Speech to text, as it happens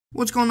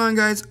What's going on,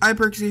 guys?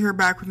 iPerksy here,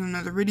 back with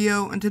another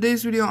video. In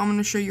today's video, I'm going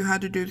to show you how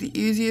to do the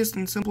easiest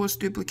and simplest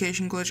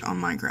duplication glitch on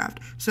Minecraft.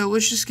 So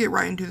let's just get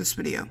right into this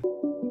video.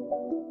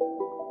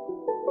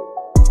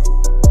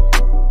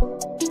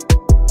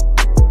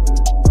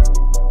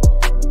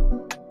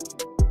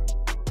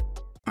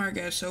 Alright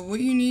guys, so what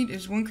you need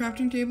is one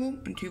crafting table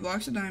and 2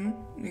 blocks of diamond.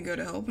 Then go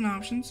to help and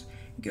options,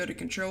 go to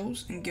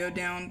controls, and go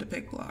down to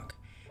pick block.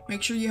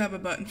 Make sure you have a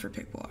button for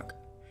pick block.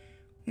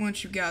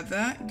 Once you've got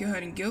that, go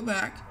ahead and go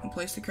back and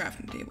place the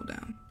crafting table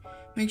down.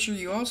 Make sure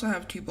you also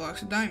have 2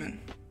 blocks of diamond.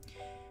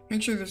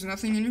 Make sure there's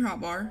nothing in your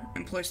hotbar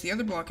and place the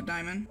other block of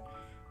diamond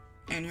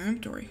in your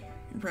inventory.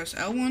 And press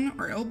L1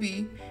 or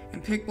LB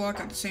and pick block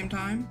at the same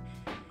time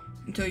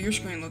until your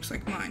screen looks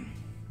like mine.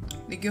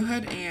 Then go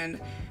ahead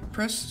and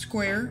press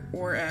square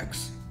or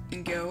X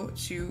and go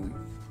to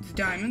the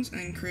diamonds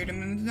and create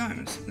them into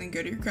diamonds. Then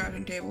go to your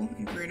crafting table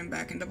and create them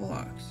back into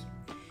blocks.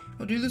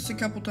 I'll do this a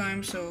couple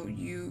times so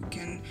you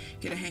can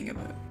get a hang of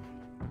it.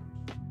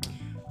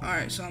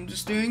 Alright, so I'm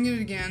just doing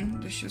it again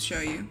just to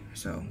show you.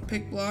 So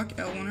pick block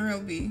L1 or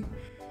LB.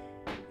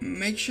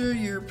 Make sure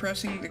you're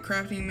pressing the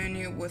crafting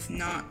menu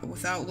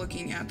without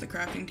looking at the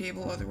crafting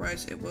table,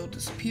 otherwise it will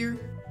disappear.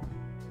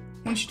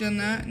 Once you've done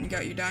that and you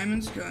got your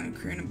diamonds, go ahead and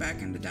create them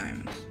back into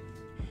diamonds.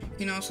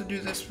 You can also do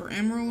this for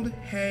emerald,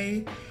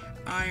 hay,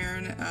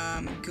 iron,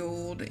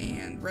 gold,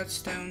 and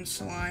redstone,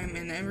 slime,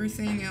 and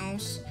everything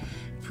else.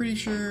 Pretty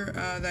sure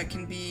that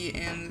can be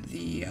in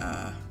the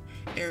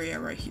area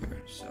right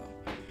here. So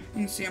you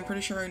can see I'm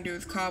pretty sure I can do it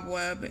with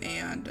cobweb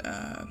and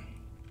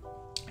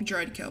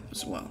dried kelp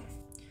as well.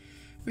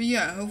 But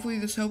yeah, hopefully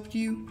this helped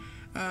you.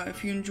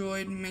 If you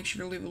enjoyed, make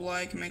sure to leave a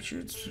like and make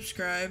sure to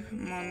subscribe.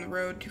 I'm on the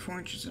road to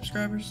 400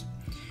 subscribers.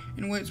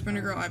 Anyway, it's been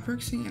your girl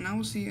iPerksy, and I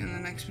will see you in the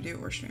next video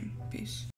or stream. Peace.